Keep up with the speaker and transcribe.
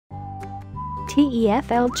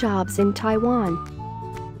TEFL jobs in Taiwan.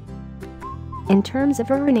 In terms of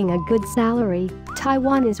earning a good salary,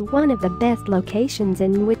 Taiwan is one of the best locations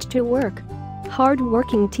in which to work.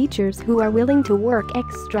 Hard-working teachers who are willing to work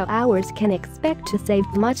extra hours can expect to save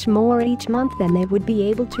much more each month than they would be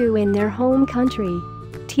able to in their home country.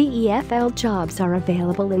 TEFL jobs are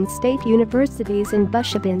available in state universities and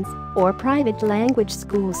Bushibans, or private language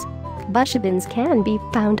schools. Bushibans can be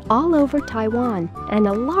found all over Taiwan, and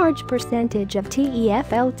a large percentage of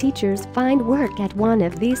TEFL teachers find work at one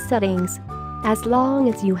of these settings. As long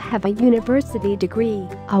as you have a university degree,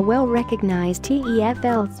 a well-recognized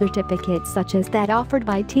TEFL certificate such as that offered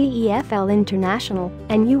by TEFL International,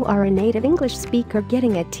 and you are a native English speaker,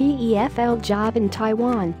 getting a TEFL job in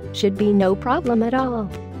Taiwan should be no problem at all.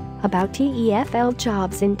 About TEFL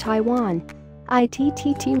jobs in Taiwan.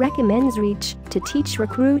 ITTT recommends REACH to teach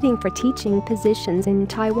recruiting for teaching positions in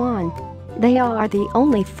Taiwan. They are the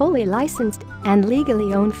only fully licensed and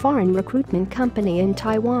legally owned foreign recruitment company in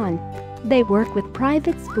Taiwan. They work with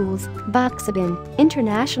private schools, Bushibans,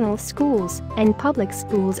 international schools, and public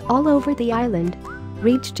schools all over the island.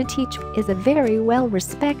 REACH to Teach is a very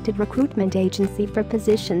well-respected recruitment agency for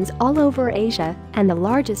positions all over Asia and the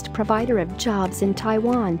largest provider of jobs in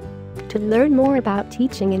Taiwan. To learn more about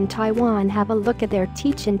teaching in Taiwan, have a look at their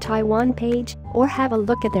Teach in Taiwan page or have a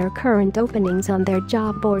look at their current openings on their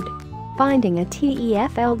job board. Finding a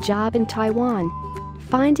TEFL job in Taiwan.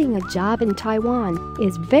 Finding a job in Taiwan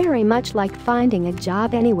is very much like finding a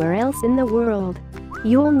job anywhere else in the world.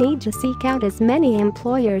 You'll need to seek out as many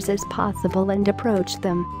employers as possible and approach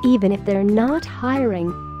them, even if they're not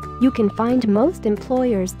hiring. You can find most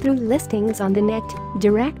employers through listings on the net,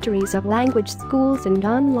 directories of language schools, and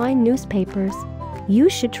online newspapers. You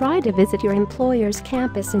should try to visit your employer's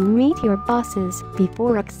campus and meet your bosses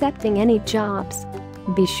before accepting any jobs.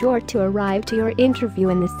 Be sure to arrive to your interview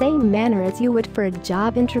in the same manner as you would for a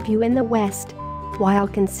job interview in the West. While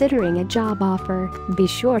considering a job offer, be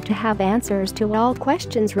sure to have answers to all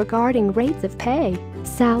questions regarding rates of pay,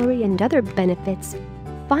 salary, and other benefits.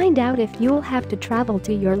 Find out if you'll have to travel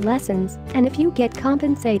to your lessons and if you get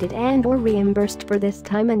compensated and/or reimbursed for this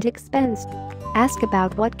time and expense. Ask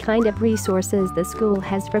about what kind of resources the school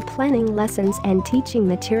has for planning lessons and teaching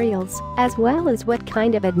materials, as well as what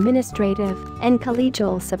kind of administrative and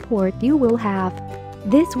collegial support you will have.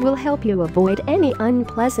 This will help you avoid any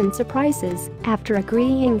unpleasant surprises after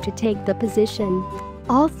agreeing to take the position.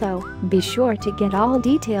 Also, be sure to get all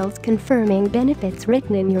details confirming benefits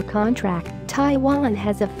written in your contract. Taiwan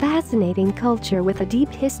has a fascinating culture with a deep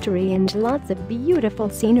history and lots of beautiful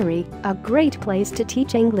scenery, a great place to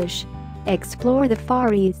teach English. Explore the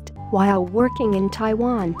Far East while working in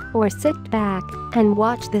Taiwan, or sit back and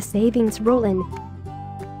watch the savings roll in.